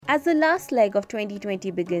As the last leg of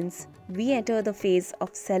 2020 begins, we enter the phase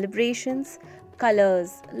of celebrations,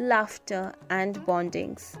 colors, laughter, and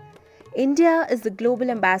bondings. India is the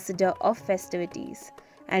global ambassador of festivities,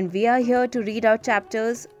 and we are here to read out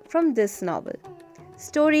chapters from this novel.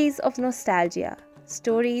 Stories of nostalgia,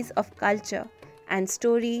 stories of culture, and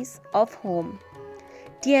stories of home.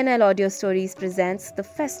 TNL Audio Stories presents the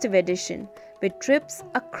festive edition with trips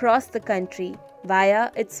across the country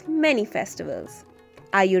via its many festivals.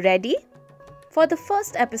 Are you ready? For the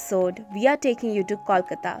first episode, we are taking you to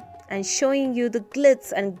Kolkata and showing you the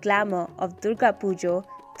glitz and glamour of Durga Puja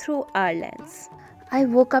through our lens. I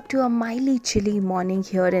woke up to a mildly chilly morning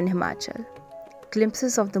here in Himachal.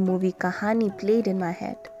 Glimpses of the movie Kahani played in my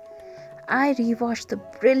head. I rewatched the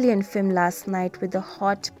brilliant film last night with a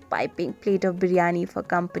hot, piping plate of biryani for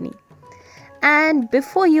company. And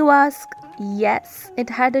before you ask, yes, it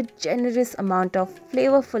had a generous amount of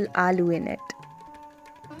flavorful aloo in it.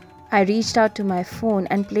 I reached out to my phone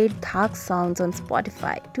and played Dhak sounds on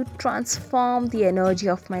Spotify to transform the energy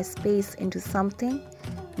of my space into something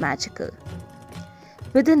magical.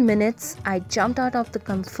 Within minutes, I jumped out of the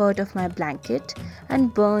comfort of my blanket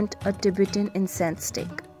and burnt a Tibetan incense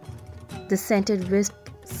stick. The scented wisp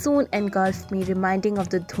soon engulfed me, reminding of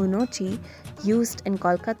the dhunochi used in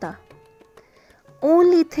Kolkata.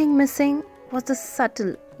 Only thing missing was the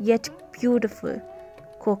subtle yet beautiful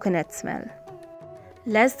coconut smell.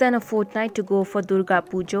 Less than a fortnight to go for Durga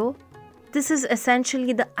Puja. This is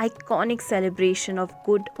essentially the iconic celebration of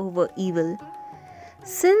good over evil.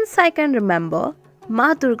 Since I can remember,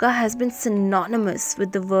 Ma Durga has been synonymous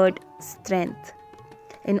with the word strength.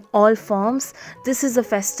 In all forms, this is a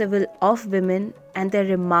festival of women and their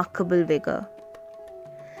remarkable vigor.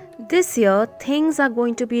 This year, things are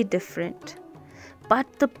going to be different. But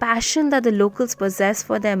the passion that the locals possess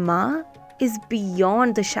for their Ma is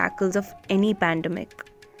beyond the shackles of any pandemic.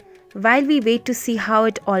 While we wait to see how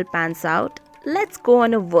it all pans out, let's go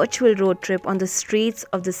on a virtual road trip on the streets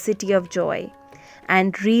of the City of Joy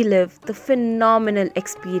and relive the phenomenal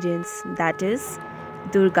experience that is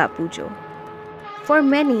Durga Puja. For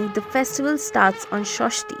many, the festival starts on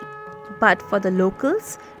Shashti, but for the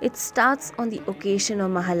locals, it starts on the occasion of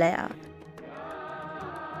Mahalaya,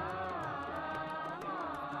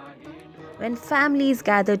 when families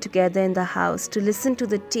gather together in the house to listen to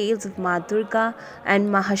the tales of Ma Durga and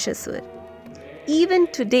Mahashasur. Even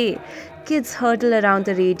today, kids hurdle around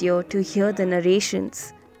the radio to hear the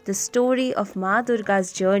narrations, the story of Ma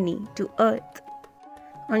Durga's journey to earth.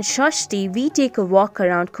 On Shashti, we take a walk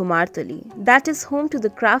around Kumartali, that is home to the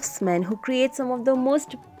craftsmen who create some of the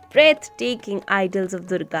most breathtaking idols of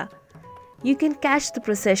Durga. You can catch the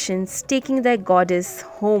processions taking their goddess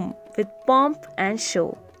home with pomp and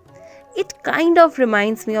show. It kind of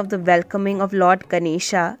reminds me of the welcoming of Lord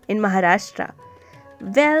Ganesha in Maharashtra.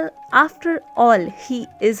 Well, after all, he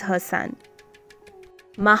is her son.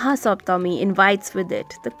 Mahasaptami invites with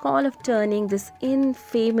it the call of turning this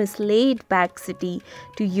infamous laid-back city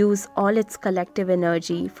to use all its collective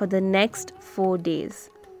energy for the next 4 days.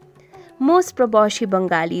 Most Prabashi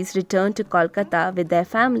Bengalis return to Kolkata with their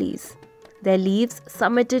families. Their leaves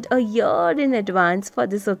submitted a year in advance for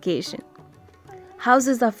this occasion.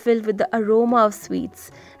 Houses are filled with the aroma of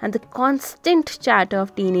sweets and the constant chatter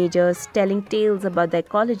of teenagers telling tales about their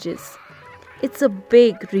colleges. It's a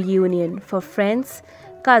big reunion for friends,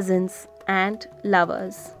 cousins, and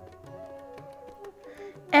lovers.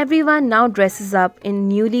 Everyone now dresses up in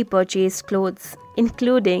newly purchased clothes,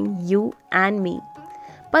 including you and me.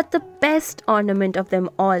 But the best ornament of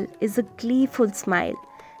them all is a gleeful smile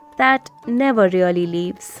that never really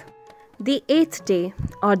leaves. The 8th day,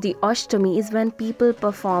 or the Ashtami, is when people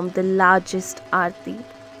perform the largest aarti,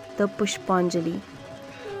 the Pushpanjali.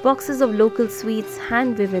 Boxes of local sweets,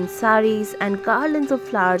 hand-woven saris, and garlands of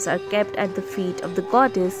flowers are kept at the feet of the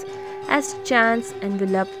goddess as chants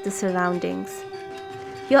envelop the surroundings.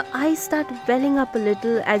 Your eyes start welling up a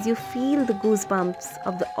little as you feel the goosebumps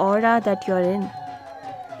of the aura that you're in.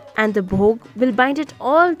 And the bhog will bind it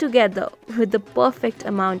all together with the perfect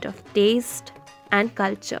amount of taste and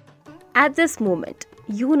culture. At this moment,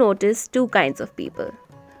 you notice 2 kinds of people.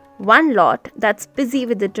 One lot that's busy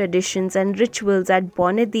with the traditions and rituals at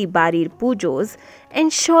Bonedi Barir Pujos,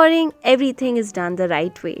 ensuring everything is done the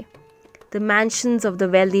right way. The mansions of the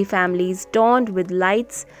wealthy families donned with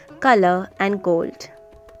lights, color and gold.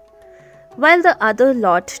 While the other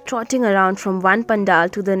lot trotting around from one pandal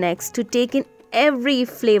to the next to take in every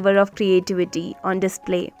flavor of creativity on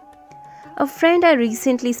display. A friend I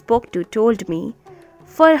recently spoke to told me,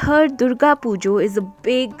 for her Durga Puja is a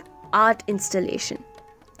big art installation.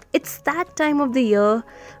 It's that time of the year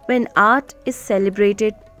when art is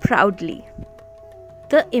celebrated proudly.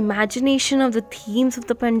 The imagination of the themes of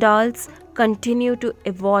the pandals continue to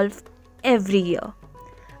evolve every year.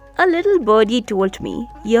 A little birdie told me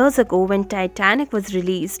years ago when Titanic was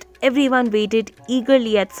released, everyone waited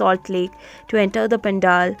eagerly at Salt Lake to enter the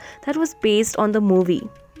pandal that was based on the movie.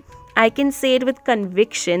 I can say it with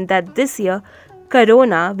conviction that this year,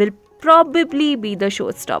 Corona will probably be the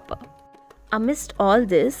showstopper. Amidst all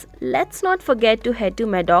this, let's not forget to head to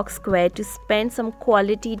Maddox Square to spend some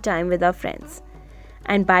quality time with our friends.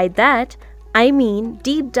 And by that, I mean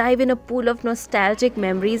deep dive in a pool of nostalgic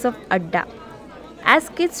memories of Adda. As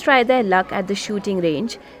kids try their luck at the shooting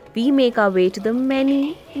range, we make our way to the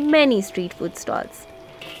many street food stalls.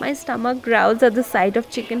 My stomach growls at the sight of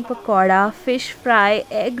chicken pakoda, fish fry,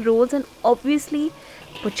 egg rolls, and obviously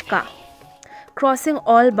puchka. Crossing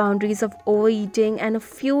all boundaries of overeating and a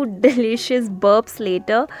few delicious burps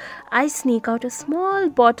later, I sneak out a small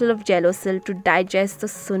bottle of Jellosil to digest the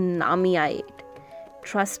tsunami I ate.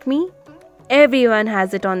 Trust me, everyone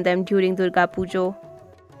has it on them during Durga Pujo.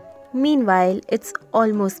 Meanwhile, it's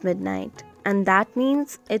almost midnight, and that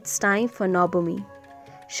means it's time for Navami.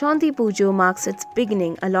 Shanti Pujo marks its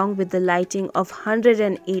beginning along with the lighting of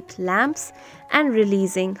 108 lamps and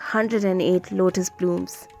releasing 108 lotus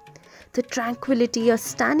blooms. The tranquility of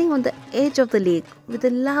standing on the edge of the lake with the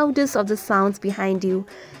loudest of the sounds behind you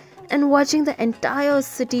and watching the entire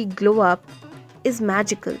city glow up is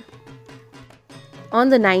magical. On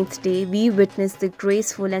the ninth day, we witness the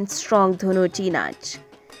graceful and strong Dhunuchi Nach.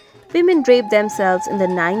 Women drape themselves in the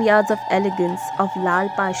 9 yards of elegance of Lal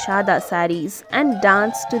Pashada saris and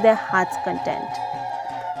dance to their heart's content.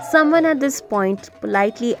 Someone at this point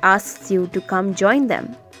politely asks you to come join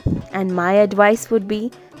them, and my advice would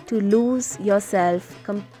be to lose yourself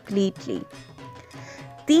completely.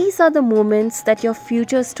 These are the moments that your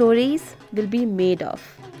future stories will be made of.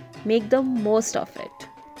 Make the most of it.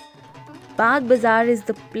 Bagh Bazaar is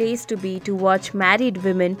the place to be to watch married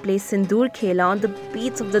women play Sindoor Khela on the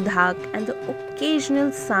beats of the dhak and the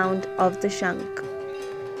occasional sound of the shank.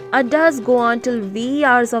 Addas go on till wee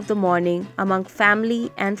hours of the morning among family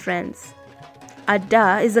and friends.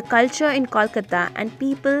 Adda is a culture in Kolkata and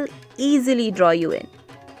people easily draw you in.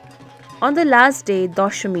 On the last day,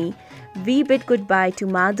 Dashami, we bid goodbye to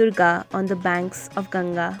Ma Durga on the banks of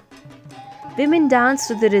Ganga. Women dance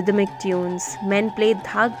to the rhythmic tunes, men play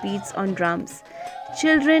dhak beats on drums,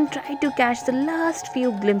 children try to catch the last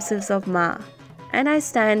few glimpses of Ma, and I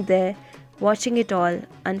stand there watching it all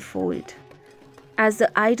unfold. As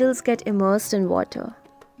the idols get immersed in water,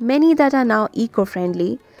 many that are now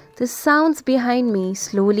eco-friendly, the sounds behind me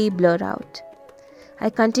slowly blur out. I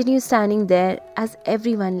continue standing there as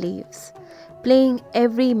everyone leaves, playing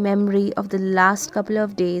every memory of the last couple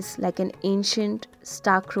of days like an ancient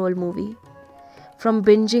Stark-roll movie. From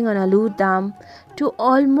binging on Aloo Dam to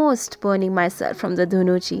almost burning myself from the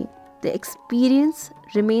Dhunuchi, the experience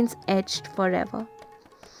remains etched forever.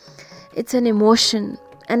 It's an emotion,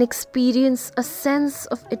 an experience, a sense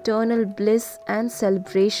of eternal bliss and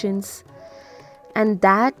celebrations, and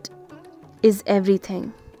that is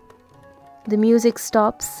everything. The music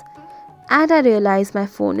stops, and I realize my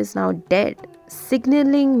phone is now dead,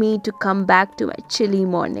 signaling me to come back to my chilly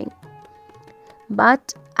morning.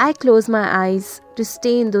 But I close my eyes to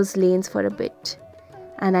stay in those lanes for a bit,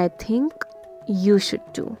 and I think you should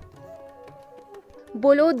too.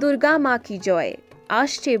 Bolo Durga Ma ki joy,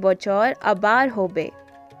 Ashche bochor abar hobe.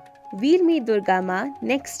 We'll meet Durga Ma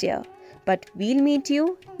next year, but we'll meet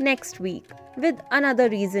you next week with another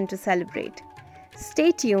reason to celebrate.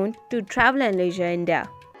 Stay tuned to Travel and Leisure India.